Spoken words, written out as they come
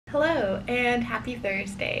Hello and happy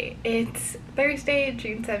Thursday. It's Thursday,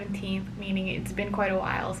 June 17th, meaning it's been quite a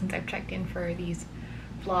while since I've checked in for these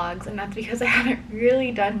vlogs, and that's because I haven't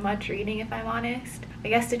really done much reading, if I'm honest. I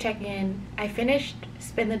guess to check in, I finished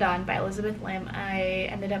Spin the Dawn by Elizabeth Lim. I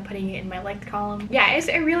ended up putting it in my liked column. Yeah,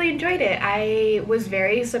 I really enjoyed it. I was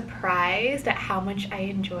very surprised at how much I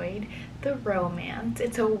enjoyed the romance.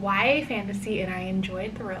 It's a YA fantasy and I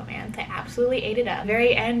enjoyed the romance. I absolutely ate it up.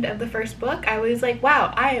 Very end of the first book, I was like,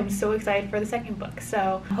 wow, I am so excited for the second book.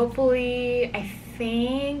 So hopefully, I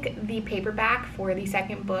think the paperback for the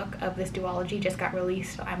second book of this duology just got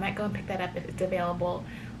released, so I might go and pick that up if it's available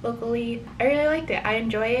locally. I really liked it. I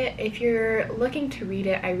enjoy it. If you're looking to read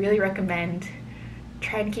it, I really recommend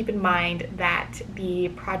trying to keep in mind that the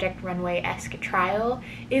Project Runway-esque trial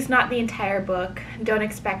is not the entire book. Don't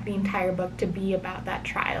expect the entire book to be about that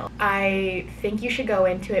trial. I think you should go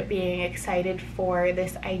into it being excited for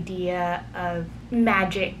this idea of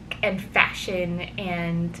magic and fashion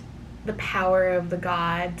and the power of the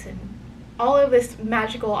gods and all of this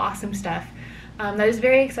magical, awesome stuff. That is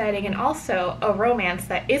very exciting, and also a romance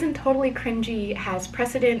that isn't totally cringy, has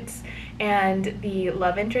precedence, and the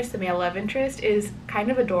love interest, the male love interest, is kind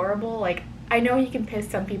of adorable. Like, I know he can piss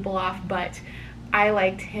some people off, but I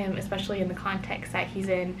liked him, especially in the context that he's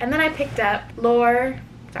in. And then I picked up Lore,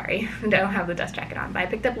 sorry, I don't have the dust jacket on, but I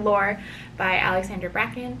picked up Lore by Alexandra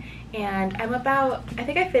Bracken, and I'm about, I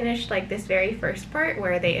think I finished like this very first part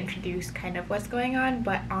where they introduce kind of what's going on,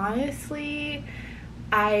 but honestly,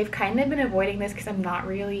 I've kind of been avoiding this because I'm not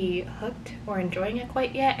really hooked or enjoying it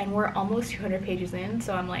quite yet, and we're almost 200 pages in,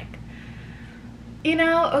 so I'm like, you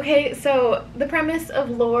know, okay, so the premise of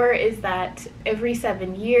Lore is that every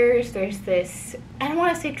 7 years there's this, I don't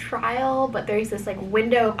want to say trial, but there's this like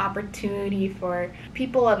window of opportunity for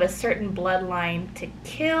people of a certain bloodline to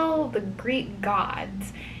kill the Greek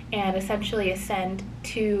gods and essentially ascend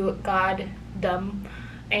to goddom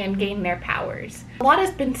and gain their powers. A lot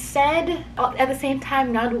has been said, at the same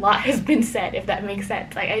time not a lot has been said, if that makes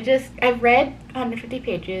sense. Like, I've read 150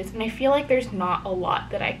 pages and I feel like there's not a lot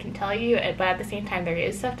that I can tell you, but at the same time there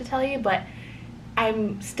is stuff to tell you, but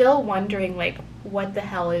I'm still wondering like what the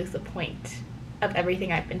hell is the point of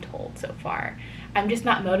everything I've been told so far. I'm just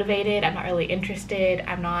not motivated, I'm not really interested,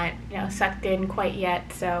 I'm not, you know, sucked in quite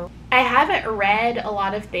yet. So I haven't read a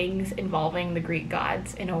lot of things involving the Greek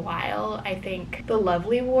gods in a while. I think The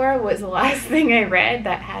Lovely War was the last thing I read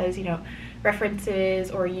that has, you know,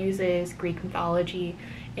 references or uses Greek mythology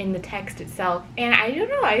in the text itself, and I don't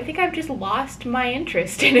know, I think I've just lost my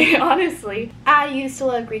interest in it, honestly. I used to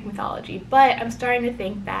love Greek mythology, but I'm starting to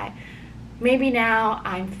think that maybe now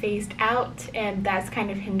I'm phased out, and that's kind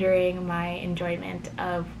of hindering my enjoyment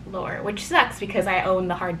of Lore, which sucks because I own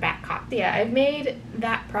the hardback copy. Yeah, I've made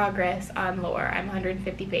that progress on Lore. I'm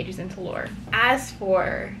 150 pages into Lore. As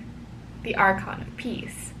for the Archon of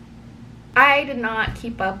Peace, I did not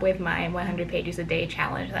keep up with my 100 pages a day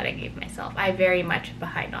challenge that I gave myself. I very much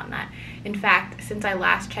behind on that. In fact, since I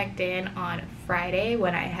last checked in on Friday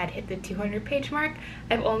when I had hit the 200 page mark,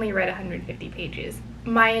 I've only read 150 pages.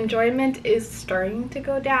 My enjoyment is starting to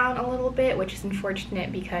go down a little bit, which is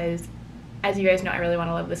unfortunate because, as you guys know, I really want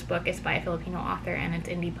to love this book. It's by a Filipino author and it's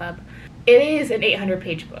indie pub. It is an 800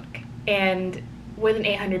 page book, and with an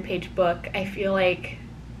 800 page book, I feel like,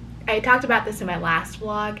 I talked about this in my last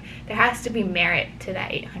vlog, there has to be merit to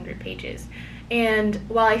that 800 pages. And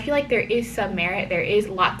while I feel like there is some merit, there is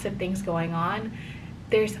lots of things going on,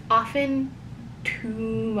 there's often too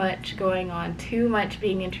much going on, too much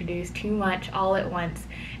being introduced, too much all at once.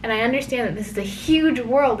 And I understand that this is a huge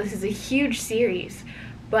world, this is a huge series,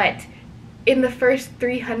 but in the first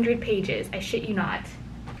 300 pages, I shit you not,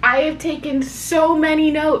 I have taken so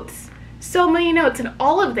many notes, and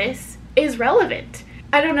all of this is relevant.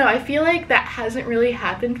 I don't know, I feel like that hasn't really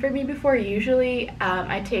happened for me before. Usually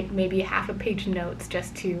I take maybe half a page notes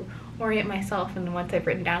just to orient myself, and once I've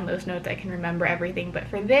written down those notes I can remember everything. But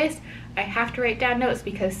for this, I have to write down notes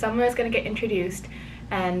because someone is going to get introduced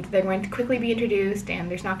and they're going to quickly be introduced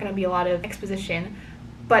and there's not going to be a lot of exposition.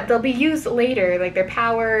 But they'll be used later, like their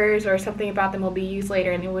powers or something about them will be used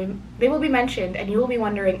later, and they will be mentioned, and you will be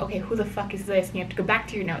wondering, okay, who the fuck is this? And you have to go back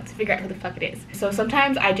to your notes to figure out who the fuck it is. So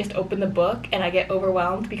sometimes I just open the book and I get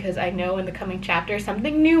overwhelmed because I know in the coming chapter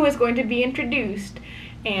something new is going to be introduced,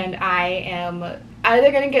 and I am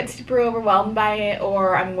either going to get super overwhelmed by it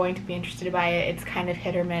or I'm going to be interested by it. It's kind of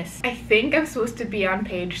hit or miss. I think I'm supposed to be on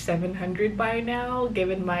page 700 by now,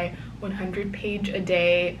 given my 100 page a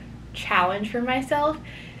day challenge for myself.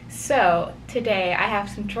 So today I have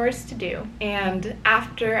some chores to do, and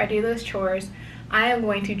after I do those chores I am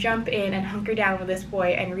going to jump in and hunker down with this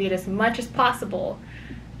boy and read as much as possible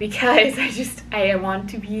because I want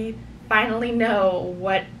to finally know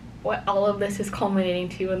what all of this is culminating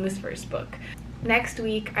to in this first book. Next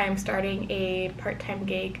week, I'm starting a part-time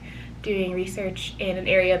gig doing research in an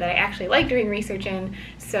area that I actually like doing research in,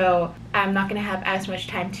 so I'm not going to have as much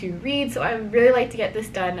time to read, so I would really like to get this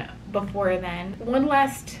done before then. One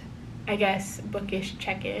last, I guess, bookish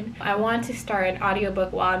check-in. I want to start an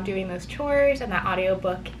audiobook while I'm doing those chores, and that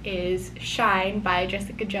audiobook is Shine by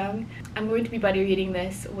Jessica Jung. I'm going to be buddy reading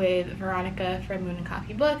this with Veronica from Moon and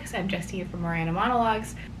Coffee Books and Justine from Miranda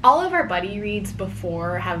Monologues. All of our buddy reads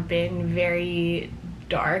before have been very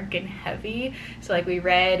dark and heavy. So like we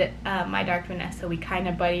read My Dark Vanessa, we kind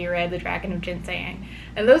of buddy read The Dragon of Ginseng,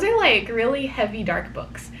 and those are like really heavy dark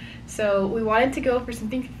books. So we wanted to go for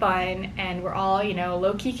something fun, and we're all, you know,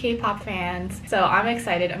 low-key K-pop fans, so I'm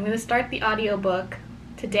excited. I'm gonna start the audiobook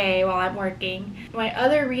today while I'm working. My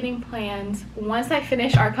other reading plans, once I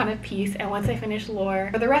finish Archon of Peace and once I finish Lore,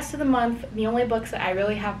 for the rest of the month, the only books that I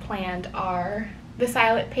really have planned are The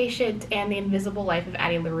Silent Patient and The Invisible Life of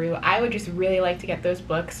Addie LaRue. I would just really like to get those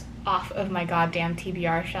books off of my goddamn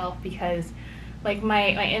TBR shelf, because like my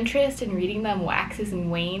interest in reading them waxes and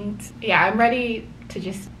wanes. Yeah, I'm ready to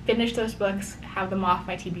just finish those books, have them off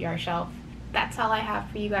my TBR shelf. That's all I have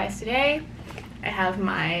for you guys today. I have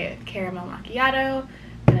my caramel macchiato.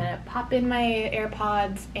 I'm gonna pop in my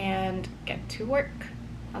AirPods and get to work.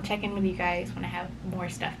 I'll check in with you guys when I have more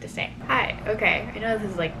stuff to say. Hi, okay, I know this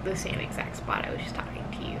is like the same exact spot I was just talking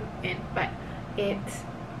to you in, but it's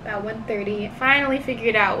about 1:30. Finally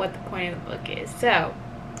figured out what the point of the book is. So,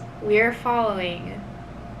 we're following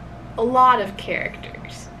a lot of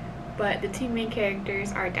characters, but the two main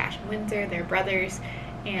characters are Dash and Windsor. They're brothers,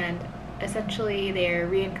 and essentially they're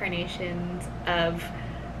reincarnations of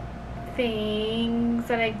things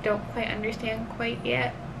that I don't quite understand quite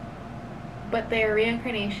yet. But they're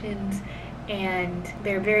reincarnations, and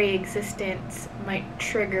their very existence might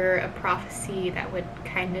trigger a prophecy that would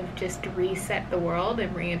kind of just reset the world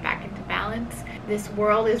and bring it back into balance. This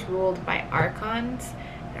world is ruled by archons.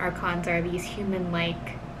 Archons are these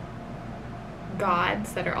human-like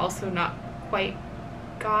gods that are also not quite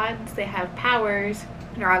gods. They have powers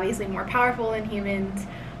and are obviously more powerful than humans,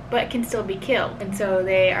 but can still be killed. And so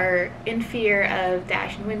they are in fear of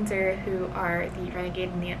Dash and Windsor, who are the renegade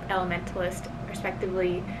and the elementalist,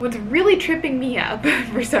 respectively. What's really tripping me up,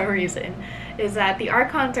 for some reason, is that the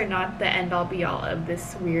archons are not the end-all be-all of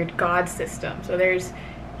this weird god system. So there's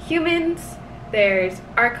humans, there's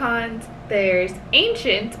archons, there's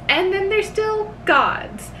ancients, and then there's still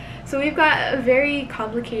gods. So we've got a very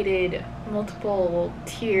complicated multiple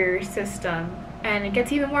tier system. And it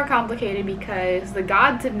gets even more complicated because the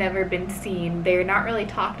gods have never been seen. They're not really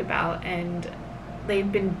talked about, and they've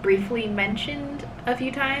been briefly mentioned a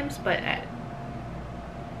few times, but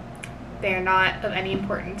they're not of any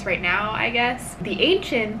importance right now, I guess. The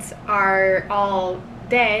ancients are all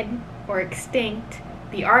dead or extinct.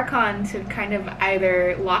 The archons have kind of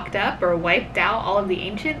either locked up or wiped out all of the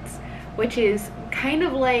ancients, which is kind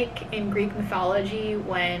of like in Greek mythology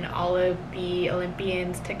when all of the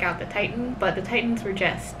Olympians took out the Titans, but the Titans were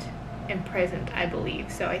just imprisoned, I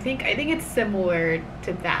believe. So I think it's similar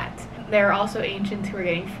to that. There are also ancients who are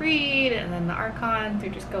getting freed, and then the archons are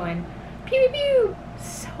just going pew pew pew.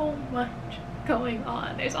 So much going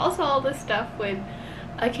on. There's also all this stuff with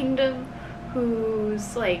a kingdom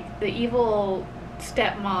who's like the evil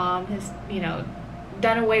stepmom has, you know,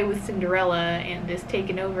 done away with Cinderella and has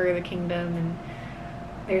taken over the kingdom, and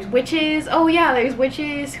there's witches. Oh yeah, there's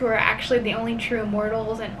witches who are actually the only true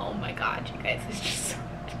immortals, and oh my god, you guys, it's just so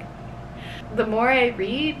much going on. The more I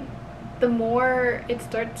read, the more it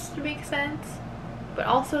starts to make sense, but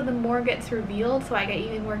also the more gets revealed, so I get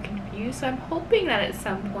even more confused. So I'm hoping that at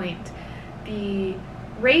some point the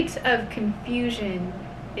rate of confusion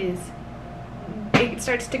it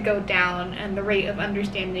starts to go down and the rate of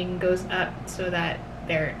understanding goes up, so that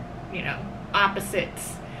they're, you know,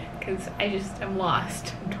 opposites, because I'm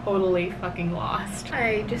lost. I'm totally fucking lost.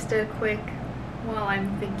 Just a quick, while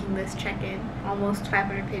I'm thinking this check-in, almost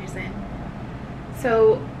 500 pages in.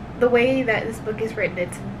 So the way that this book is written,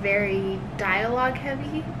 it's very dialogue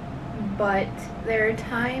heavy, but there are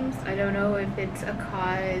times, I don't know if it's a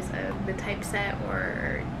cause of the typeset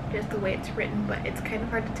or just the way it's written, but it's kind of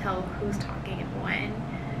hard to tell who's talking and when.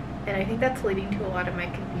 And I think that's leading to a lot of my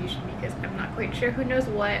confusion, because I'm not quite sure who knows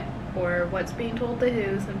what or what's being told to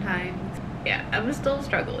who sometimes. Yeah, I'm still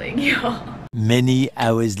struggling, y'all. Many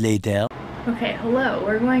hours later. Okay, hello.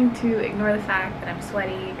 We're going to ignore the fact that I'm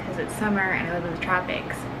sweaty because it's summer and I live in the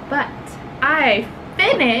tropics. But I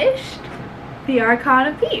finished the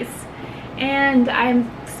Archon of Peace, and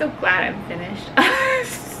I'm so glad I'm finished.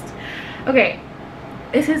 Okay,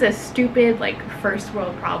 This is a stupid, like, first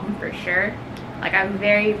world problem for sure. Like, I'm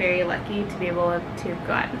very, very lucky to be able to have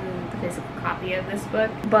gotten the physical copy of this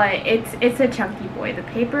book, but it's a chunky boy. The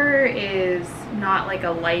paper is not like a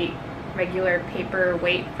light, regular paper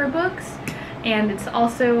weight for books, and it's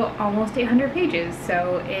also almost 800 pages,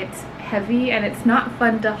 so it's heavy and it's not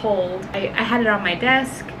fun to hold. I had it on my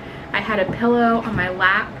desk, I had a pillow on my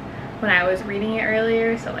lap when I was reading it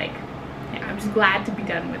earlier, so like, yeah, I'm just glad to be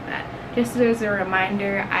done with that. Just as a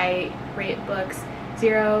reminder, I rate books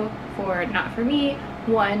 0 for not for me,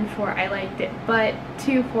 1 for I liked it but,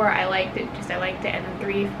 2 for I liked it, just I liked it, and then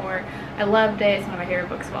 3 for I loved it, it's one of my favorite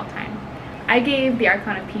books of all time. I gave The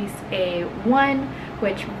Archon of Peace a 1,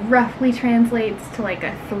 which roughly translates to like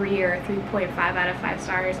a 3 or a 3.5 out of 5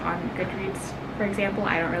 stars on Goodreads, for example.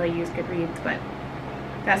 I don't really use Goodreads, but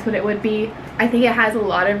that's what it would be. I think it has a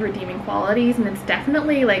lot of redeeming qualities, and it's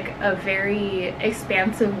definitely like a very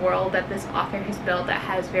expansive world that this author has built that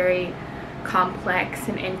has very complex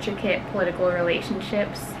and intricate political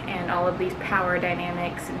relationships and all of these power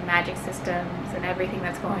dynamics and magic systems and everything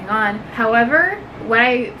that's going on. However, what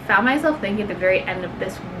I found myself thinking at the very end of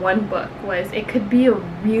this one book was it could be a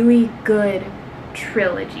really good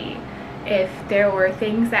trilogy if there were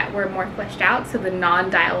things that were more fleshed out, so the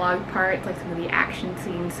non-dialogue parts, like some of the action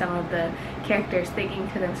scenes, some of the characters thinking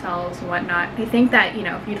to themselves and whatnot. I think that, you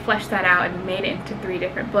know, if you'd fleshed that out and made it into 3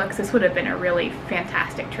 different books, this would have been a really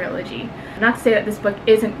fantastic trilogy. Not to say that this book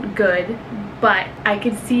isn't good, but I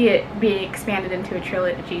could see it being expanded into a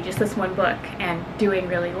trilogy, just this one book, and doing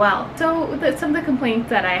really well. So some of the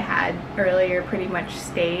complaints that I had earlier pretty much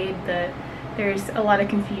stayed. There's a lot of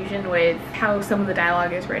confusion with how some of the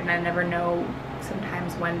dialogue is written. I never know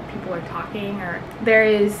sometimes when people are talking, or there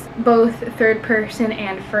is both third person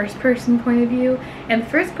and first person point of view, and the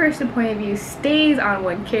first person point of view stays on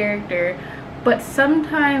one character, but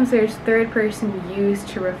sometimes there's third person used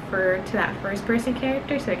to refer to that first person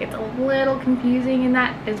character, so it gets a little confusing in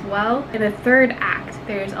that as well. In the third act,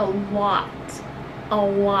 there's a lot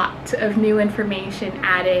of new information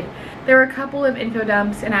added. There were a couple of info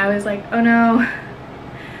dumps and I was like, oh no,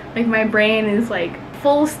 like my brain is like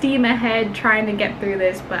full steam ahead trying to get through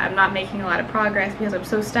this, but I'm not making a lot of progress because I'm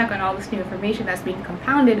so stuck on all this new information that's being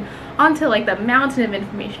compounded onto like the mountain of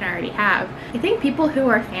information I already have. I think people who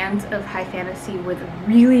are fans of high fantasy with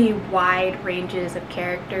really wide ranges of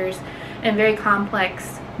characters and very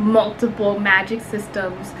complex multiple magic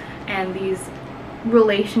systems and these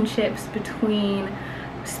relationships between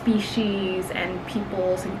species and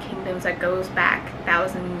peoples and kingdoms that goes back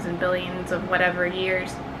thousands and billions of whatever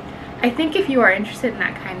years. I think if you are interested in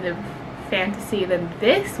that kind of fantasy, then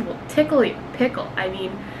this will tickle your pickle. I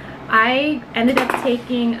mean, I ended up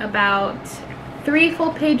taking about 3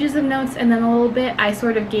 full pages of notes, and then a little bit I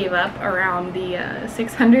sort of gave up around the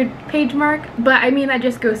 600 page mark. But I mean, that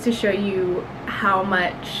just goes to show you how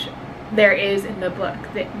much there is in the book.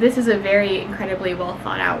 This is a very incredibly well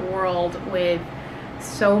thought out world with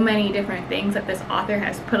so many different things that this author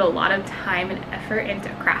has put a lot of time and effort into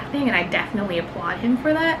crafting, and I definitely applaud him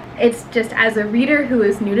for that. It's just, as a reader who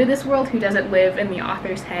is new to this world, who doesn't live in the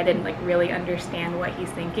author's head and like really understand what he's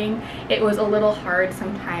thinking, it was a little hard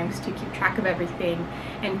sometimes to keep track of everything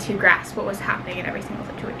and to grasp what was happening in every single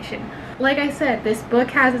situation. Like I said, this book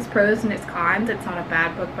has its pros and its cons. It's not a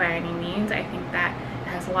bad book by any means. I think that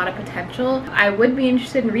has a lot of potential. I would be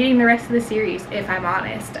interested in reading the rest of the series, if I'm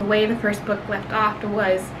honest. The way the first book left off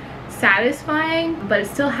was satisfying, but it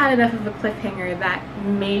still had enough of a cliffhanger that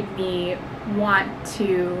made me want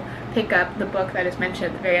to pick up the book that is mentioned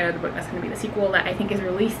at the very end of the book. That's going to be the sequel that I think is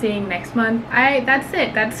releasing next month. That's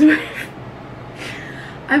it. That's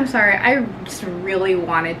I'm sorry, I just really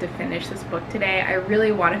wanted to finish this book today. I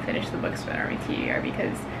really want to finish the books from Army TBR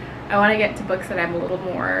because I want to get to books that I'm a little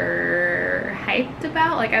more hyped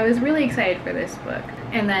about. Like, I was really excited for this book.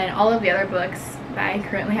 And then all of the other books that I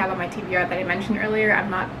currently have on my TBR that I mentioned earlier, I'm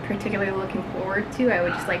not particularly looking forward to. I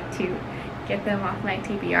would just like to get them off my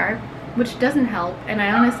TBR, which doesn't help. And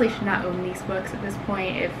I honestly should not own these books at this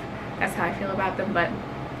point if that's how I feel about them. But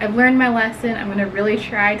I've learned my lesson. I'm going to really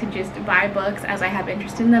try to just buy books as I have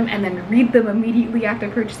interest in them and then read them immediately after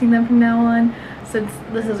purchasing them from now on, since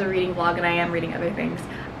this is a reading vlog and I am reading other things.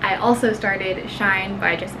 I also started Shine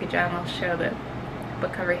by Jessica Jung. I'll show the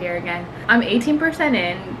book cover here again. I'm 18%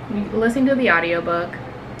 in, listening to the audiobook.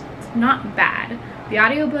 It's not bad. The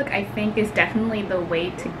audiobook I think is definitely the way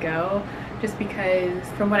to go, just because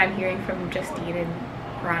from what I'm hearing from Justine and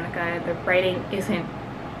Veronica, the writing isn't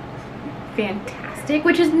fantastic,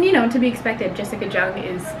 which is, you know, to be expected. Jessica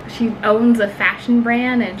Jung she owns a fashion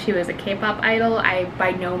brand and she was a K-pop idol. I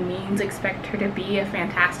by no means expect her to be a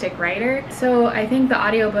fantastic writer. So I think the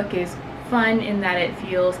audiobook is fun in that it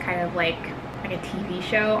feels kind of like a TV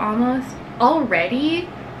show almost. Already,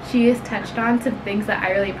 she has touched on some things that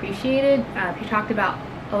I really appreciated. She talked about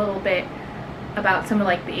a little bit about some of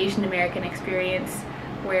like the Asian American experience,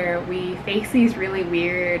 where we face these really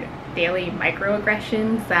weird daily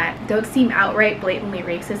microaggressions that don't seem outright blatantly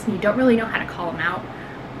racist and you don't really know how to call them out,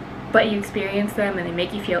 but you experience them and they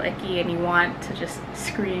make you feel icky and you want to just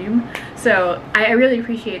scream. So I really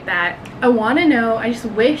appreciate that. I just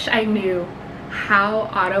wish I knew how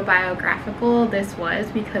autobiographical this was,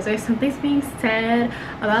 because there's something being said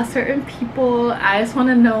about certain people. I want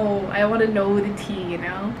to know the tea, you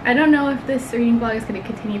know? I don't know if this reading vlog is going to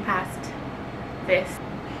continue past this,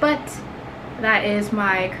 but that is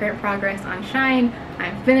my current progress on Shine.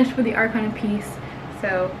 I'm finished with the archon piece,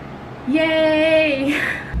 so yay!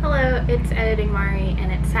 Hello, it's Editing Mari, and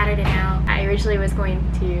it's Saturday now. I originally was going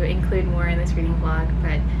to include more in this reading vlog,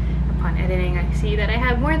 but upon editing I see that I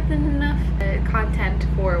have more than enough content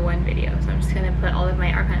for one video, so I'm just going to put all of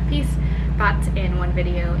my archon piece thoughts in one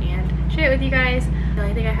video and share it with you guys. The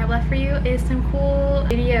only thing I have left for you is some cool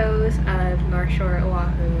videos of North Shore,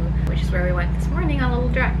 Oahu, which is where we went this morning on a little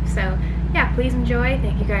drive. So yeah, please enjoy.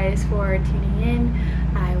 Thank you guys for tuning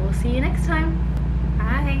in. I will see you next time.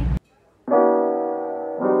 Bye!